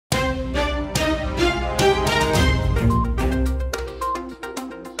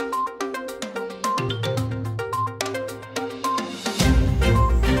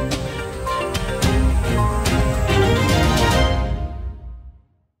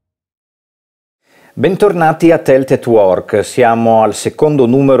Bentornati a Telt at Work, siamo al secondo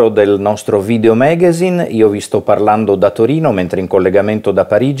numero del nostro video magazine. Io vi sto parlando da Torino, mentre in collegamento da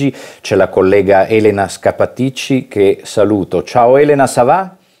Parigi c'è la collega Elena Scapaticci che saluto. Ciao Elena, ça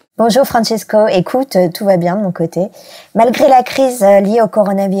va? Bonjour Francesco, écoute, tout va bien de mon côté. Malgré la crise liée au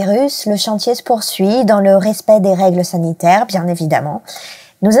coronavirus, le chantier se poursuit dans le respect des règles sanitaires, bien évidemment.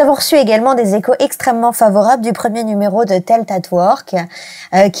 Nous avons reçu également des échos extrêmement favorables du premier numéro de Telt at Work,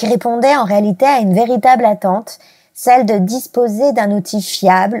 qui répondait en réalité à une véritable attente, celle de disposer d'un outil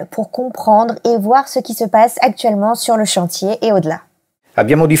fiable pour comprendre et voir ce qui se passe actuellement sur le chantier et au-delà.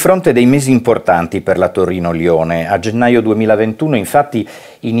 Abbiamo di fronte dei mesi importanti per la Torino-Lione. A gennaio 2021 infatti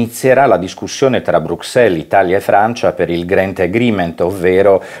inizierà la discussione tra Bruxelles, Italia e Francia per il Grant Agreement,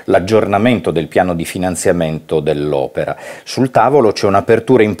 ovvero l'aggiornamento del piano di finanziamento dell'opera. Sul tavolo c'è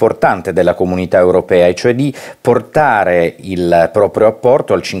un'apertura importante della comunità europea, e cioè di portare il proprio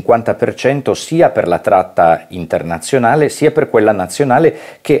apporto al 50% sia per la tratta internazionale sia per quella nazionale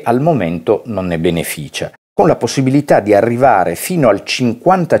che al momento non ne beneficia, con la possibilità di arrivare fino al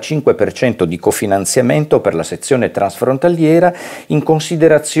 55% di cofinanziamento per la sezione transfrontaliera in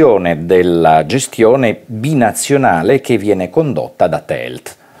considerazione della gestione binazionale che viene condotta da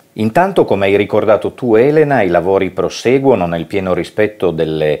Telt. Intanto, come hai ricordato tu Elena, i lavori proseguono nel pieno rispetto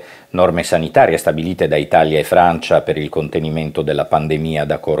delle norme sanitarie stabilite da Italia e Francia per il contenimento della pandemia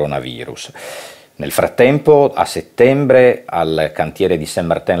da coronavirus. Nel frattempo, a settembre, al cantiere di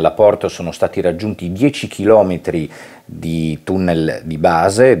Saint-Martin-la-Porte sono stati raggiunti 10 chilometri di tunnel di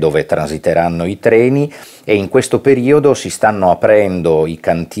base dove transiteranno i treni, e in questo periodo si stanno aprendo i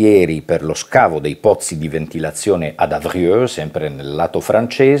cantieri per lo scavo dei pozzi di ventilazione ad Avrieux, sempre nel lato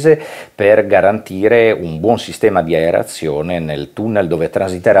francese, per garantire un buon sistema di aerazione nel tunnel dove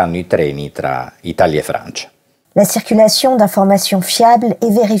transiteranno i treni tra Italia e Francia. La circulation d'informations fiables et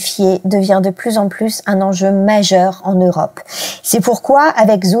vérifiées devient de plus en plus un enjeu majeur en Europe. C'est pourquoi,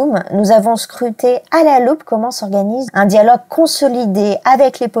 avec Zoom, nous avons scruté à la loupe comment s'organise un dialogue consolidé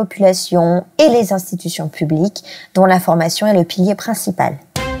avec les populations et les institutions publiques, dont l'information est le pilier principal.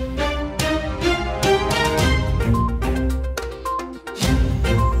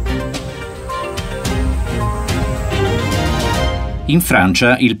 In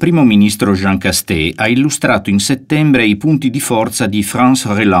Francia il primo ministro Jean Castex ha illustrato in settembre i punti di forza di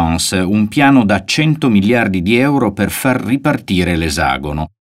France Relance, un piano da 100 miliardi di euro per far ripartire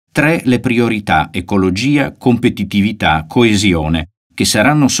l'esagono. 3 le priorità: ecologia, competitività, coesione, che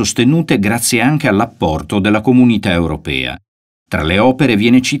saranno sostenute grazie anche all'apporto della Comunità Europea. Tra le opere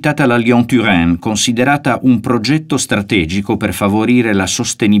viene citata la Lyon-Turin, considerata un progetto strategico per favorire la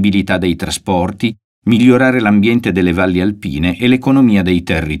sostenibilità dei trasporti, migliorare l'ambiente delle valli alpine e l'economia dei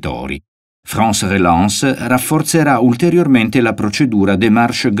territori. France Relance rafforzerà ulteriormente la procedura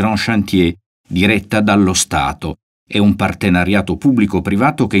Démarche Grand Chantier, diretta dallo Stato. È un partenariato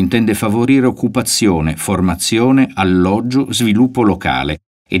pubblico-privato che intende favorire occupazione, formazione, alloggio, sviluppo locale,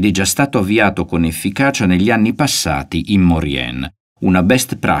 ed è già stato avviato con efficacia negli anni passati in Maurienne. Una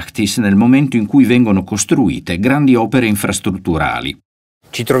best practice nel momento in cui vengono costruite grandi opere infrastrutturali.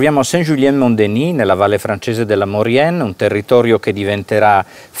 Ci troviamo a Saint-Julien-Mont-Denis, nella valle francese della Maurienne, un territorio che diventerà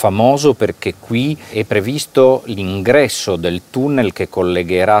famoso perché qui è previsto l'ingresso del tunnel che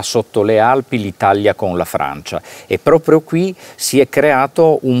collegherà sotto le Alpi l'Italia con la Francia, e proprio qui si è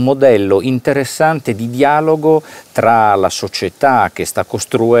creato un modello interessante di dialogo tra la società che sta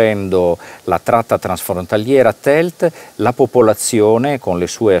costruendo la tratta transfrontaliera Telt, la popolazione con le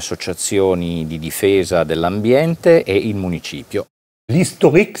sue associazioni di difesa dell'ambiente e il municipio.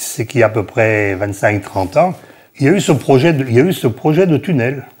 L'historique, c'est qu'il y a à peu près 25-30 ans, il y a eu ce projet de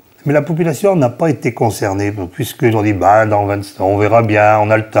tunnel. Mais la population n'a pas été concernée, puisqu'ils ont dit bah, dans 20 ans, on verra bien, on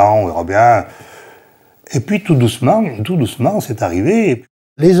a le temps, on verra bien. Et puis tout doucement, c'est arrivé.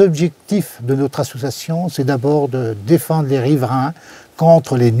 Les objectifs de notre association, c'est d'abord de défendre les riverains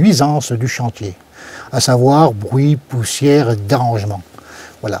contre les nuisances du chantier, à savoir bruit, poussière, dérangement.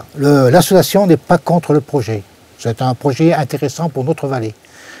 Voilà. L'association n'est pas contre le projet. C'est un projet intéressant pour notre vallée.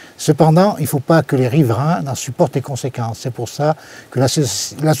 Cependant, il ne faut pas que les riverains en supportent les conséquences. C'est pour ça que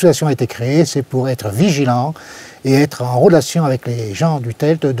l'association a été créée, c'est pour être vigilant et être en relation avec les gens du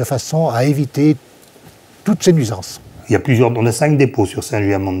Telt de façon à éviter toutes ces nuisances. On a 5 dépôts sur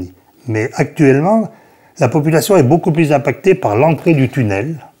Saint-Julien-Mont-Denis. Mais actuellement, la population est beaucoup plus impactée par l'entrée du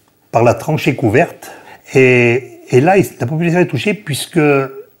tunnel, par la tranchée couverte. Et là, la population est touchée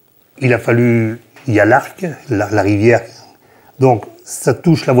puisqu'il a fallu... Il y a l'Arc, la rivière, donc ça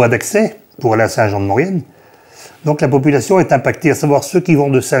touche la voie d'accès pour aller à Saint-Jean-de-Maurienne. Donc la population est impactée, à savoir ceux qui vont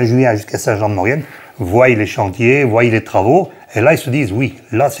de Saint-Julien jusqu'à Saint-Jean-de-Maurienne, voient les chantiers, voient les travaux, et là ils se disent oui,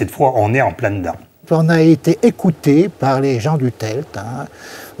 là cette fois on est en plein dedans. On a été écouté par les gens du Telt.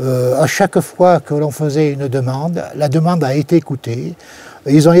 À chaque fois que l'on faisait une demande, la demande a été écoutée.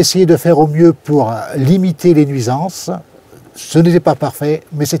 Ils ont essayé de faire au mieux pour limiter les nuisances. Ce n'était pas parfait,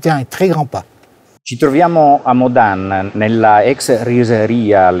 mais c'était un très grand pas. Ci troviamo a Modane, nella ex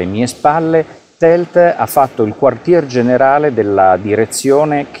riseria alle mie spalle. Telt ha fatto il quartier generale della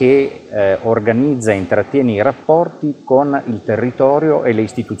direzione che organizza e intrattiene i rapporti con il territorio e le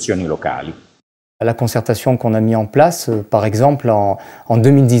istituzioni locali. La concertation qu'on a mis en place, par exemple en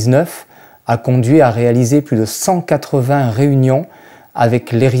 2019, a conduit à réaliser plus de 180 réunions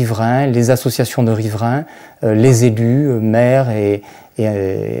avec les riverains, les associations de riverains, les élus, maires et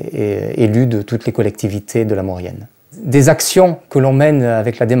élus de toutes les collectivités de la Maurienne. Des actions que l'on mène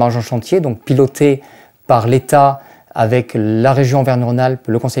avec la démarche en chantier, donc pilotées par l'État avec la région Auvergne-Rhône-Alpes,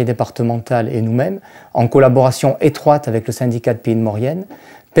 le conseil départemental et nous-mêmes, en collaboration étroite avec le syndicat de Pays de Maurienne,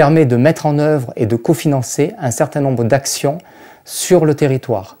 permet de mettre en œuvre et de cofinancer un certain nombre d'actions sur le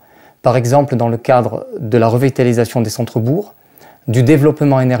territoire. Par exemple, dans le cadre de la revitalisation des centres-bourgs, du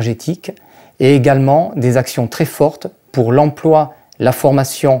développement énergétique et également des actions très fortes pour l'emploi, la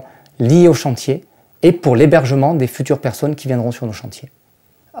formation liée au chantier et pour l'hébergement des futures personnes qui viendront sur nos chantiers.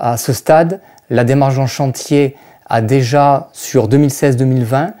 À ce stade, la démarche en chantier a déjà, sur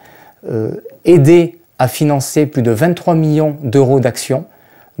 2016-2020, aidé à financer plus de 23 millions d'euros d'actions,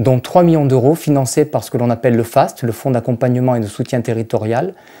 dont 3 millions d'euros financés par ce que l'on appelle le FAST, le Fonds d'accompagnement et de soutien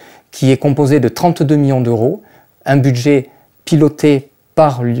territorial, qui est composé de 32 millions d'euros, un budget piloté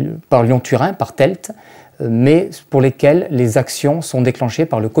par Lyon-Turin, par Telt, mais pour lesquels les actions sont déclenchées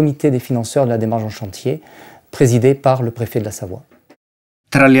par le comité des financeurs de la démarche en chantier, présidé par le préfet de la Savoie.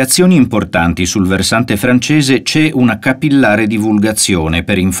 Tra le azioni importanti sul versante francese c'è una capillare divulgazione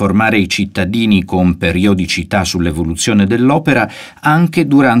per informare i cittadini con periodicità sull'evoluzione dell'opera anche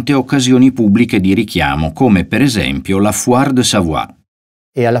durante occasioni pubbliche di richiamo, come per esempio la Foire de Savoie.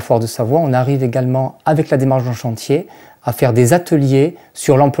 Et à la Foire de Savoie, on arrive également, avec la démarche en chantier, à faire des ateliers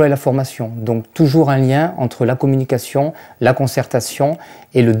sur l'emploi et la formation. Donc toujours un lien entre la communication, la concertation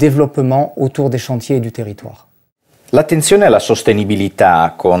et le développement autour des chantiers et du territoire. L'attenzione alla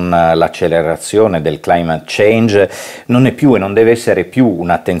sostenibilità con l'accelerazione del climate change non è più e non deve essere più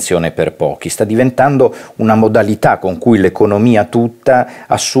un'attenzione per pochi, sta diventando una modalità con cui l'economia tutta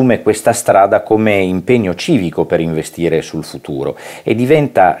assume questa strada come impegno civico per investire sul futuro e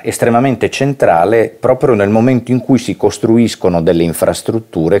diventa estremamente centrale proprio nel momento in cui si costruiscono delle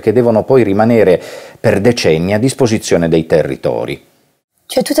infrastrutture che devono poi rimanere per decenni a disposizione dei territori.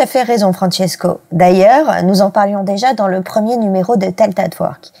 Tu as tout à fait raison, Francesco. D'ailleurs, nous en parlions déjà dans le premier numéro de Telt at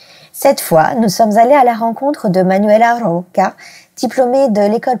Work. Cette fois, nous sommes allés à la rencontre de Manuela Rocca, diplômée de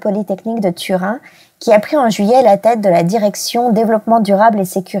l'École polytechnique de Turin, qui a pris en juillet la tête de la direction développement durable et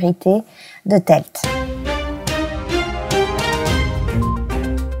sécurité de Telt.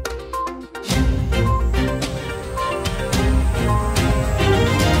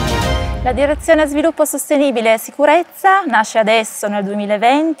 La direzione sviluppo sostenibile e sicurezza nasce adesso nel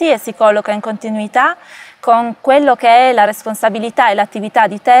 2020 e si colloca in continuità con quello che è la responsabilità e l'attività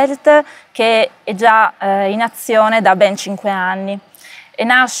di Telt, che è già in azione da ben 5 anni. E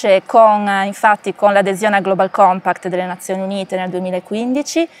nasce infatti con l'adesione al Global Compact delle Nazioni Unite nel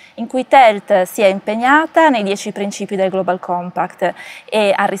 2015, in cui Telt si è impegnata nei 10 principi del Global Compact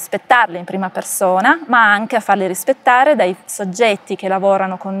e a rispettarli in prima persona, ma anche a farli rispettare dai soggetti che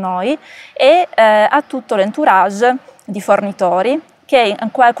lavorano con noi e a tutto l'entourage di fornitori che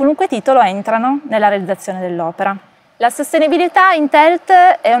a qualunque titolo entrano nella realizzazione dell'opera. La sostenibilità in Telt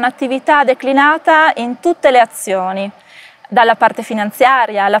è un'attività declinata in tutte le azioni, dalla parte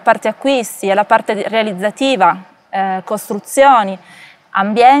finanziaria alla parte acquisti, alla parte realizzativa, costruzioni,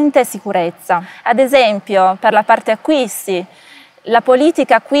 ambiente e sicurezza. Ad esempio, per la parte acquisti, la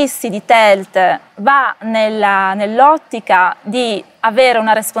politica acquisti di Telt va nell'ottica di avere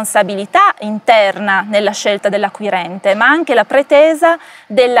una responsabilità interna nella scelta dell'acquirente, ma anche la pretesa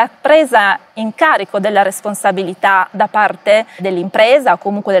della presa in carico della responsabilità da parte dell'impresa o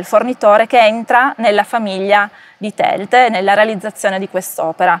comunque del fornitore che entra nella famiglia di Telt e nella realizzazione di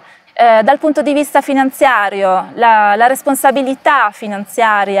quest'opera. Dal punto di vista finanziario, la responsabilità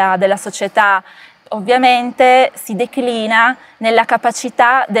finanziaria della società ovviamente si declina nella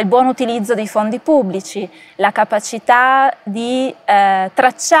capacità del buon utilizzo dei fondi pubblici, la capacità di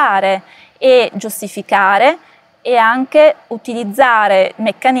tracciare e giustificare e anche utilizzare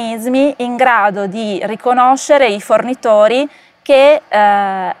meccanismi in grado di riconoscere i fornitori che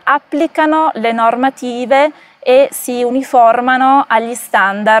applicano le normative e si uniformano agli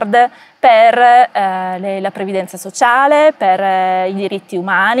standard per la previdenza sociale, per i diritti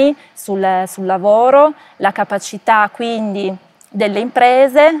umani sul lavoro, la capacità quindi delle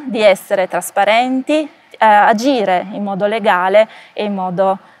imprese di essere trasparenti, agire in modo legale e in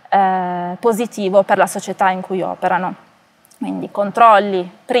modo positivo per la società in cui operano. Quindi controlli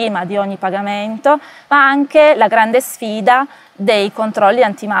prima di ogni pagamento, ma anche la grande sfida dei controlli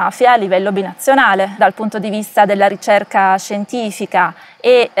antimafia a livello binazionale. Dal punto di vista della ricerca scientifica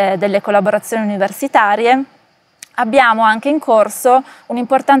e delle collaborazioni universitarie, abbiamo anche in corso un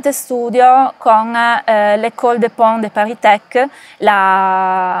importante studio con l'École des Ponts de Paris Tech,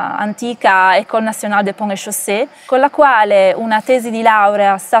 la antica École nationale des Ponts et Chaussées, con la quale una tesi di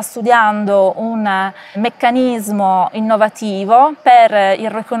laurea sta studiando un meccanismo innovativo per il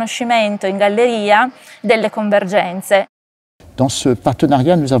riconoscimento in galleria delle convergenze. Dans ce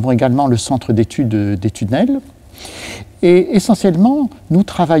partenariat, nous avons également le centre d'études des tunnels et essentiellement, nous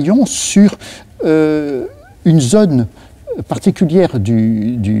travaillons sur une zone particulière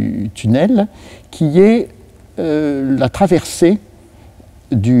du tunnel qui est la traversée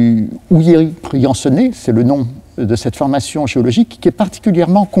du Houillé-Briançonnais, c'est le nom de cette formation géologique, qui est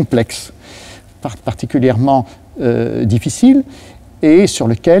particulièrement complexe, particulièrement difficile, et sur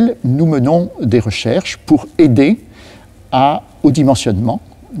lequel nous menons des recherches pour aider au dimensionnement,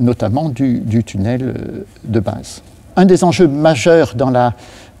 notamment du tunnel de base. Un des enjeux majeurs dans la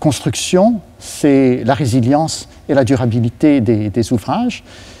construction, c'est la résilience et la durabilité des ouvrages.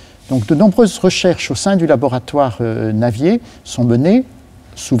 Donc de nombreuses recherches au sein du laboratoire Navier sont menées,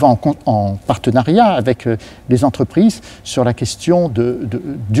 souvent en partenariat avec les entreprises, sur la question de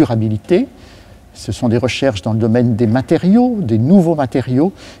durabilité. Ce sont des recherches dans le domaine des matériaux, des nouveaux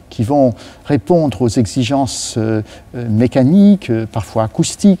matériaux qui vont répondre aux exigences mécaniques, parfois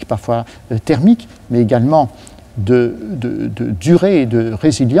acoustiques, parfois thermiques, mais également de durée et de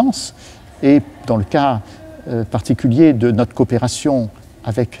résilience. Et dans le cas particulier de notre coopération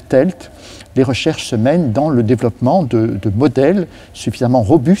avec Telt, les recherches se mènent dans le développement de modèles suffisamment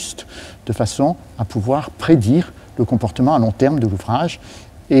robustes de façon à pouvoir prédire le comportement à long terme de l'ouvrage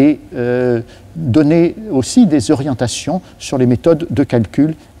et donner aussi des orientations sur les méthodes de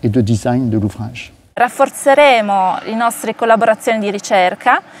calcul et de design de l'ouvrage. Rafforzeremo le nostre collaborazioni di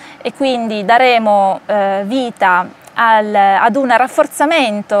ricerca e quindi daremo vita ad un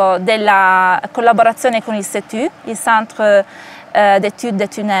rafforzamento della collaborazione con il CETU, il Centre d'études des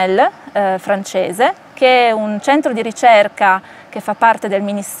tunnels francese, che è un centro di ricerca che fa parte del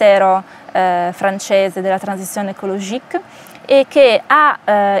Ministero francese della transizione ecologique e che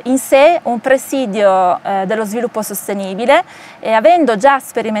ha in sé un presidio dello sviluppo sostenibile e avendo già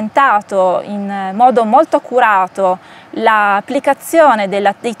sperimentato in modo molto accurato l'applicazione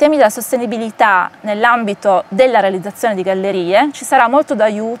dei temi della sostenibilità nell'ambito della realizzazione di gallerie, ci sarà molto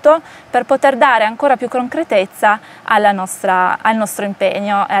d'aiuto per poter dare ancora più concretezza al nostro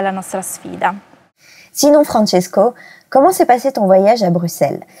impegno e alla nostra sfida. Sinon, Francesco, comment s'est passé ton voyage à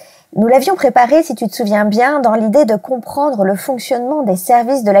Bruxelles? Nous l'avions préparé, si tu te souviens bien, dans l'idée de comprendre le fonctionnement des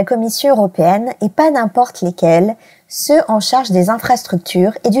services de la Commission européenne et pas n'importe lesquels, ceux en charge des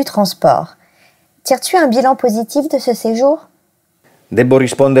infrastructures et du transport. Tires-tu un bilan positif de ce séjour? Devo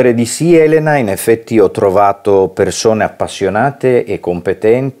rispondere di sì, Elena. In effetti ho trovato persone appassionate e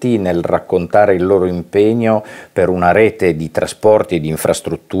competenti nel raccontare il loro impegno per una rete di trasporti e di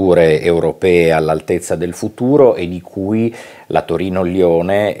infrastrutture europee all'altezza del futuro e di cui la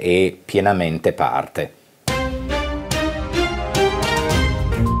Torino-Lione è pienamente parte.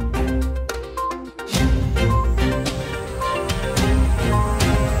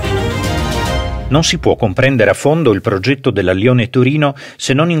 Non si può comprendere a fondo il progetto della Lione-Torino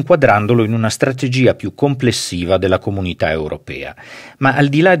se non inquadrandolo in una strategia più complessiva della comunità europea. Ma al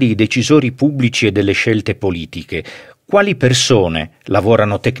di là dei decisori pubblici e delle scelte politiche, quali persone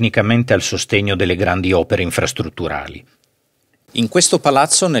lavorano tecnicamente al sostegno delle grandi opere infrastrutturali? In questo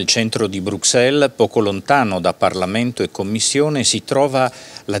palazzo, nel centro di Bruxelles, poco lontano da Parlamento e Commissione, si trova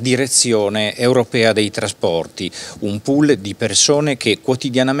la Direzione Europea dei Trasporti, un pool di persone che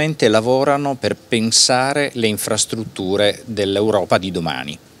quotidianamente lavorano per pensare le infrastrutture dell'Europa di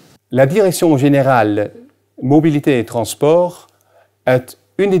domani. La Direction Générale Mobilité et Transport est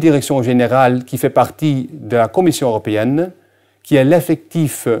une des directions générales qui fait partie de la Commission européenne, qui est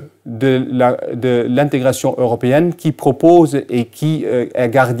l'effectif de l'intégration européenne, qui propose et qui est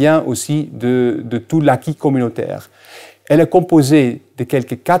gardien aussi de tout l'acquis communautaire. Elle est composée de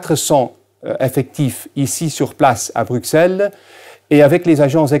quelques 400 effectifs ici sur place à Bruxelles et avec les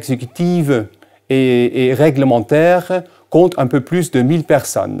agences exécutives et réglementaires, compte un peu plus de 1000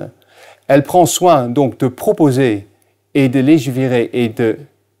 personnes. Elle prend soin donc de proposer et de légiférer et de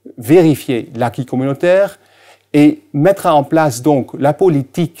vérifier l'acquis communautaire et mettra en place donc la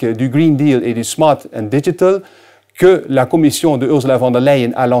politique du Green Deal et du Smart and Digital que la commission de Ursula von der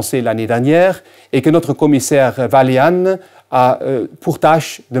Leyen a lancée l'année dernière et que notre commissaire Vălean a pour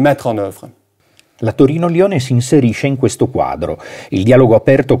tâche de mettre en œuvre. La Torino-Lione si inserisce in questo quadro. Il dialogo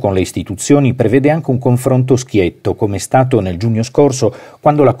aperto con le istituzioni prevede anche un confronto schietto, come è stato nel giugno scorso,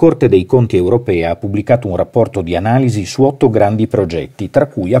 quando la Corte dei Conti europea ha pubblicato un rapporto di analisi su 8 grandi progetti, tra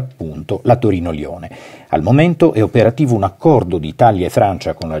cui appunto la Torino-Lione. Al momento è operativo un accordo di Italia e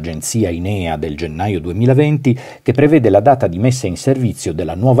Francia con l'agenzia INEA del gennaio 2020 che prevede la data di messa in servizio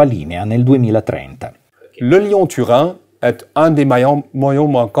della nuova linea nel 2030. Le Lyon-Turin est un des maillons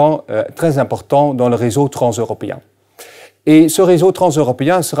manquants très importants dans le réseau transeuropéen. Et ce réseau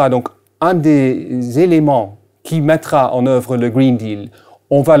transeuropéen sera donc un des éléments qui mettra en œuvre le Green Deal.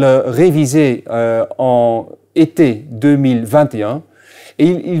 On va le réviser en été 2021 et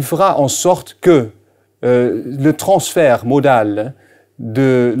il fera en sorte que le transfert modal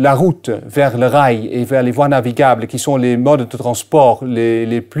de la route vers le rail et vers les voies navigables, qui sont les modes de transport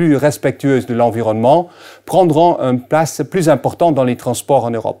les plus respectueux de l'environnement, prendront une place plus importante dans les transports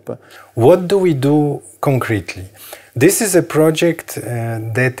en Europe. What do we do concretely? This is a project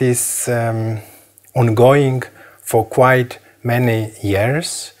that is ongoing for quite many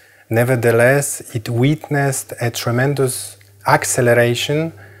years. Nevertheless, it witnessed a tremendous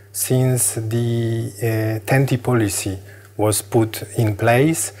acceleration since the TEN-T policy was put in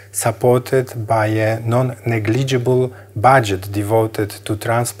place, supported by a non-negligible budget devoted to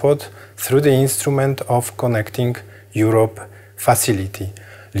transport through the instrument of Connecting Europe facility.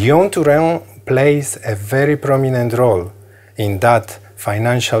 Lyon-Turin plays a very prominent role in that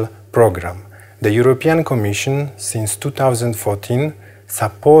financial program. The European Commission, since 2014,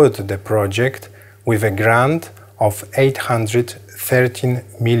 supported the project with a grant of 813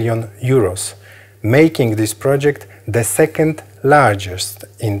 million euros, making this project the second largest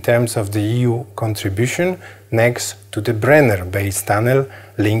in terms of the EU contribution, next to the Brenner-based tunnel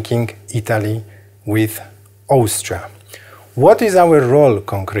linking Italy with Austria. What is our role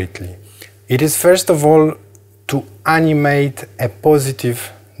concretely? It is first of all to animate a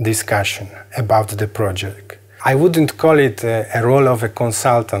positive discussion about the project. I wouldn't call it a role of a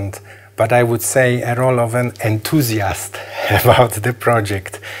consultant, but I would say a role of an enthusiast about the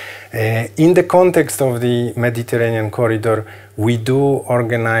project. In the context of the Mediterranean corridor, we do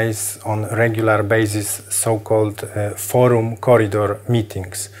organize on a regular basis so-called forum corridor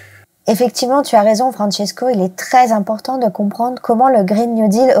meetings. Effectivement, tu as raison, Francesco, il est très important de comprendre comment le Green New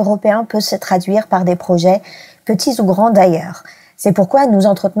Deal européen peut se traduire par des projets, petits ou grands d'ailleurs. C'est pourquoi nous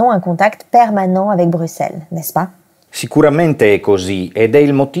entretenons un contact permanent avec Bruxelles, n'est-ce pas? Sicuramente è così ed è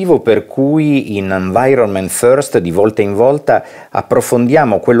il motivo per cui in Environment First di volta in volta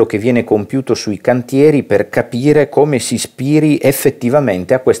approfondiamo quello che viene compiuto sui cantieri per capire come si ispiri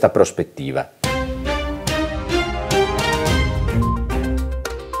effettivamente a questa prospettiva.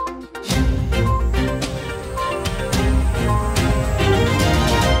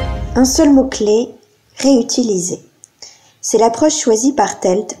 Un seul mot-clé, réutiliser. C'est l'approche choisie par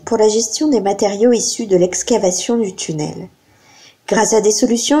Telt pour la gestion des matériaux issus de l'excavation du tunnel. Grâce à des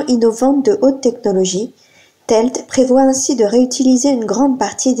solutions innovantes de haute technologie, Telt prévoit ainsi de réutiliser une grande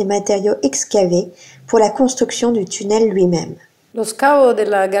partie des matériaux excavés pour la construction du tunnel lui-même. Lo scavo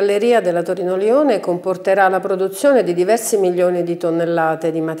della galleria della Torino-Lione comporterà la produzione di diversi milioni di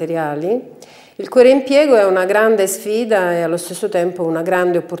tonnellate di materiali, il cui reimpiego è una grande sfida e allo stesso tempo una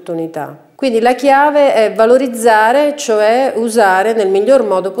grande opportunità. Quindi la chiave è valorizzare, cioè usare nel miglior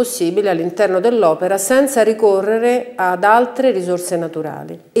modo possibile all'interno dell'opera senza ricorrere ad altre risorse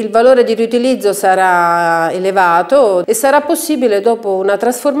naturali. Il valore di riutilizzo sarà elevato e sarà possibile dopo una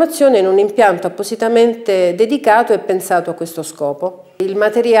trasformazione in un impianto appositamente dedicato e pensato a questo scopo. Il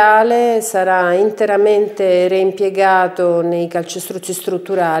materiale sarà interamente reimpiegato nei calcestruzzi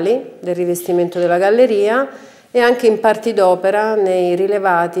strutturali del rivestimento della galleria e anche in parti d'opera nei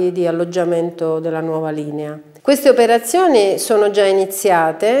rilevati di alloggiamento della nuova linea. Queste operazioni sono già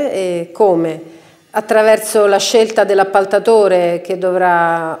iniziate e come? Attraverso la scelta dell'appaltatore che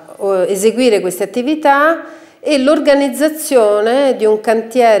dovrà eseguire queste attività e l'organizzazione di un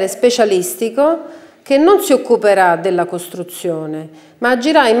cantiere specialistico che non si occuperà della costruzione, ma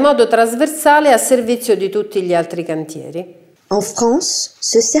agirà in modo trasversale a servizio di tutti gli altri cantieri. En France,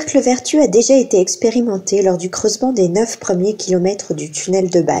 ce cercle vertueux a déjà été expérimenté lors du creusement des 9 premiers kilomètres du tunnel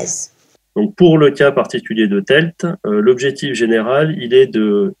de base. Donc pour le cas particulier de Telt, l'objectif général, il est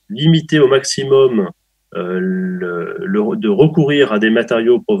de limiter au maximum de recourir à des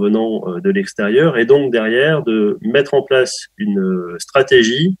matériaux provenant de l'extérieur et donc derrière de mettre en place une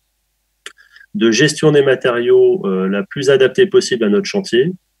stratégie de gestion des matériaux la plus adaptée possible à notre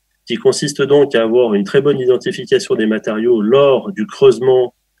chantier, qui consiste donc à avoir une très bonne identification des matériaux lors du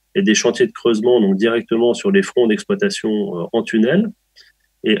creusement et des chantiers de creusement, donc directement sur les fronts d'exploitation en tunnel.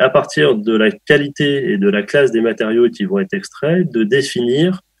 Et à partir de la qualité et de la classe des matériaux qui vont être extraits, de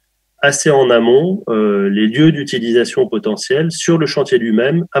définir assez en amont les lieux d'utilisation potentiels sur le chantier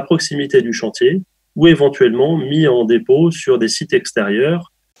lui-même, à proximité du chantier, ou éventuellement mis en dépôt sur des sites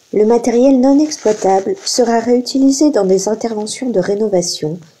extérieurs. Le matériel non exploitable sera réutilisé dans des interventions de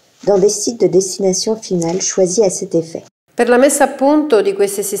rénovation, dans des sites de destination finale choisis à cet effet. Per la messa a punto di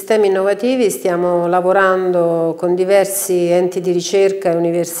questi sistemi innovativi stiamo lavorando con diversi enti di ricerca e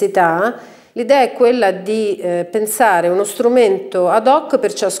università. L'idea è quella di pensare uno strumento ad hoc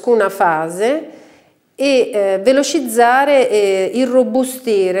per ciascuna fase e velocizzare e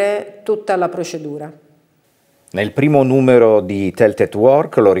irrobustire tutta la procedura. Nel primo numero di Telt at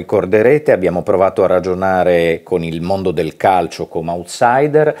Work, lo ricorderete, abbiamo provato a ragionare con il mondo del calcio come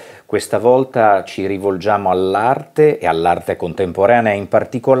outsider. Questa volta ci rivolgiamo all'arte e all'arte contemporanea in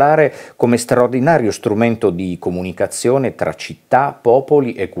particolare come straordinario strumento di comunicazione tra città,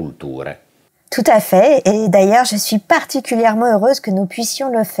 popoli e culture. Tout à fait, et d'ailleurs je suis particulièrement heureuse que nous puissions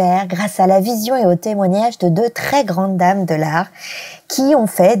le faire grâce à la vision et au témoignage de deux très grandes dames de l'art qui ont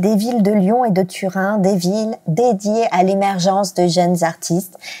fait des villes de Lyon et de Turin des villes dédiées à l'émergence de jeunes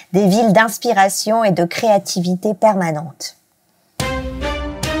artistes, des villes d'inspiration et de créativité permanente.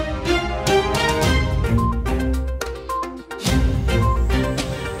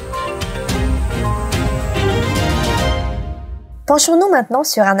 Penchons-nous maintenant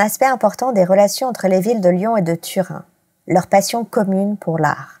sur un aspect important des relations entre les villes de Lyon et de Turin, leur passion commune pour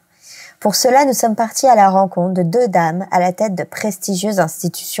l'art. Pour cela, nous sommes partis à la rencontre de deux dames à la tête de prestigieuses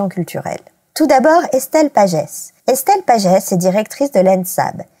institutions culturelles. Tout d'abord, Estelle Pagès. Estelle Pagès est directrice de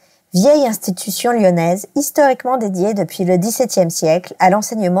l'ENSAB, vieille institution lyonnaise historiquement dédiée depuis le XVIIe siècle à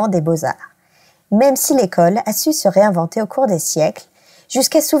l'enseignement des beaux-arts. Même si l'école a su se réinventer au cours des siècles,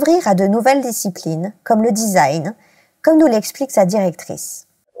 jusqu'à s'ouvrir à de nouvelles disciplines, comme le design, comme nous l'explique sa directrice.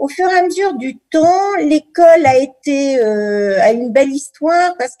 Au fur et à mesure du temps, l'école a une belle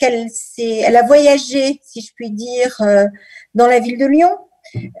histoire parce qu'elle a voyagé, si je puis dire, dans la ville de Lyon,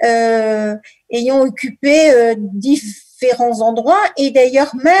 ayant occupé différents endroits. Et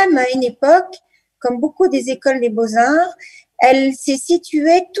d'ailleurs, même à une époque, comme beaucoup des écoles des beaux-arts, elle s'est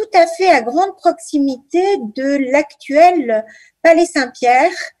située tout à fait à grande proximité de l'actuel Palais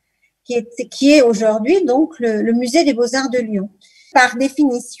Saint-Pierre, qui est aujourd'hui donc le musée des Beaux-Arts de Lyon. Par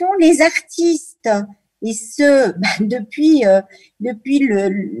définition, les artistes, et ce depuis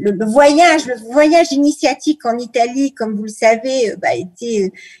le voyage initiatique en Italie, comme vous le savez,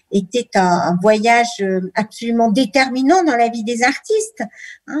 était un voyage absolument déterminant dans la vie des artistes,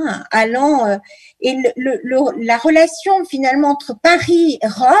 et la relation finalement entre Paris et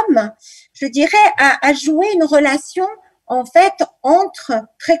Rome, je dirais, a joué une relation en fait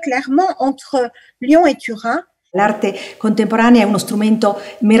très clairement entre Lyon et Turin. L'arte contemporanea è uno strumento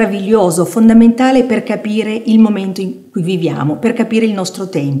meraviglioso, fondamentale per capire il momento in cui viviamo, per capire il nostro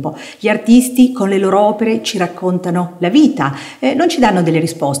tempo. Gli artisti con le loro opere ci raccontano la vita, non ci danno delle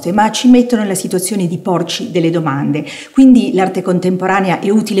risposte, ma ci mettono nella situazione di porci delle domande. Quindi l'arte contemporanea è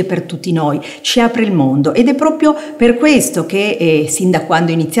utile per tutti noi, ci apre il mondo ed è proprio per questo che sin da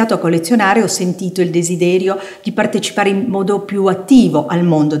quando ho iniziato a collezionare ho sentito il desiderio di partecipare in modo più attivo al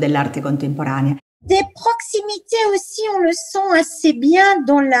mondo dell'arte contemporanea. Des proximités aussi, on le sent assez bien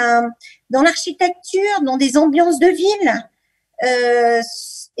dans l'architecture, dans des ambiances de ville.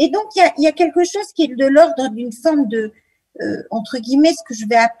 Et donc, il y a quelque chose qui est de l'ordre d'une forme de, entre guillemets, ce que je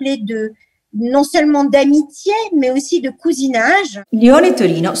vais appeler non seulement d'amitié, mais aussi de cousinage. Lione e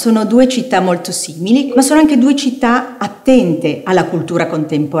Torino sono due città molto simili, ma sono anche due città attente alla cultura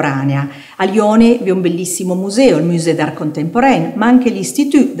contemporanea. A Lione vi è un bellissimo museo, il Musée d'Art Contemporain, ma anche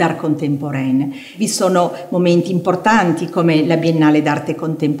l'Institut d'Art Contemporain. Vi sono momenti importanti come la Biennale d'Arte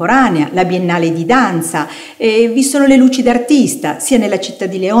Contemporanea, la Biennale di Danza, e vi sono le luci d'artista, sia nella città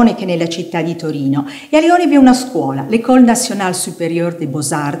di Lione che nella città di Torino. E a Lione vi è una scuola, l'École Nationale Supérieure des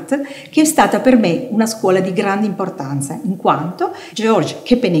Beaux-Arts, che è stata per me una scuola di grande importanza, in quanto Georges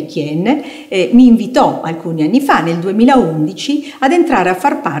Kepenekien mi invitò alcuni anni fa, nel 2011, ad entrare a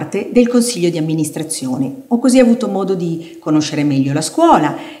far parte del Consiglio consiglio di amministrazione. Ho così avuto modo di conoscere meglio la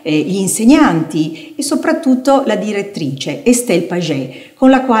scuola, gli insegnanti e soprattutto la direttrice Estelle Paget, con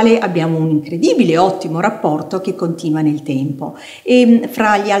la quale abbiamo un incredibile e ottimo rapporto che continua nel tempo. E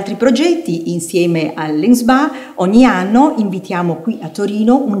fra gli altri progetti, insieme all'ENSBA, ogni anno invitiamo qui a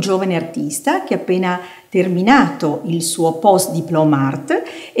Torino un giovane artista che ha appena terminato il suo post-diplôme art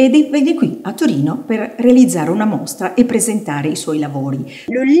ed è qui a Torino per realizzare una mostra e presentare i suoi lavori.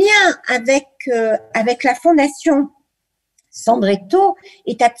 Le lien avec la fondation Sandretto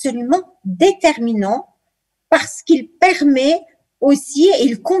est absolument déterminant parce qu'il permet aussi, et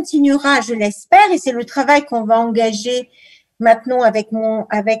il continuera, je l'espère, et c'est le travail qu'on va engager maintenant avec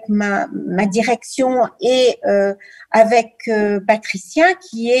ma direction et avec Patricia,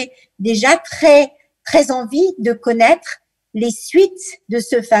 qui est déjà très envie de connaître les suites de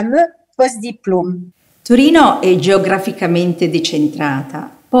ce fameux post-diplôme. Torino è geograficamente decentrata,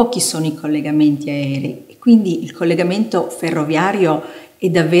 pochi sono i collegamenti aerei e quindi il collegamento ferroviario è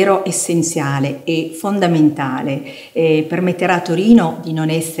davvero essenziale e fondamentale. Permetterà a Torino di non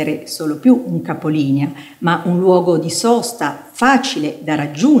essere solo più un capolinea, ma un luogo di sosta facile da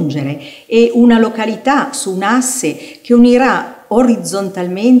raggiungere e una località su un asse che unirà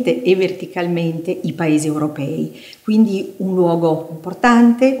orizzontalmente e verticalmente i paesi europei. Quindi un luogo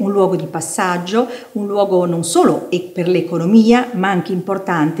importante, un luogo di passaggio, un luogo non solo per l'economia, ma anche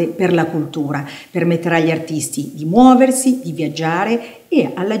importante per la cultura. Permetterà agli artisti di muoversi, di viaggiare et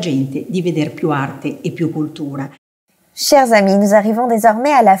à la gente di vedere più arte et più cultura. Chers amis, nous arrivons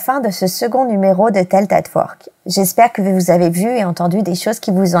désormais à la fin de ce second numéro de Telt at Work. J'espère que vous avez vu et entendu des choses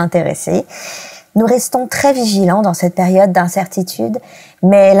qui vous ont intéressé. Nous restons très vigilants dans cette période d'incertitude,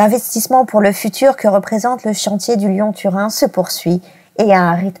 mais l'investissement pour le futur que représente le chantier du Lyon-Turin se poursuit et à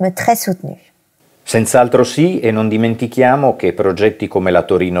un rythme très soutenu. Senz'altro sì, e non dimentichiamo che progetti come la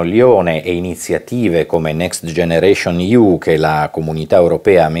Torino-Lione e iniziative come Next Generation EU che la Comunità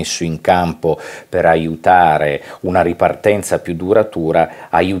Europea ha messo in campo per aiutare una ripartenza più duratura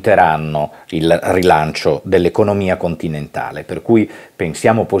aiuteranno il rilancio dell'economia continentale, per cui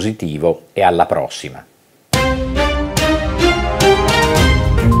pensiamo positivo e alla prossima.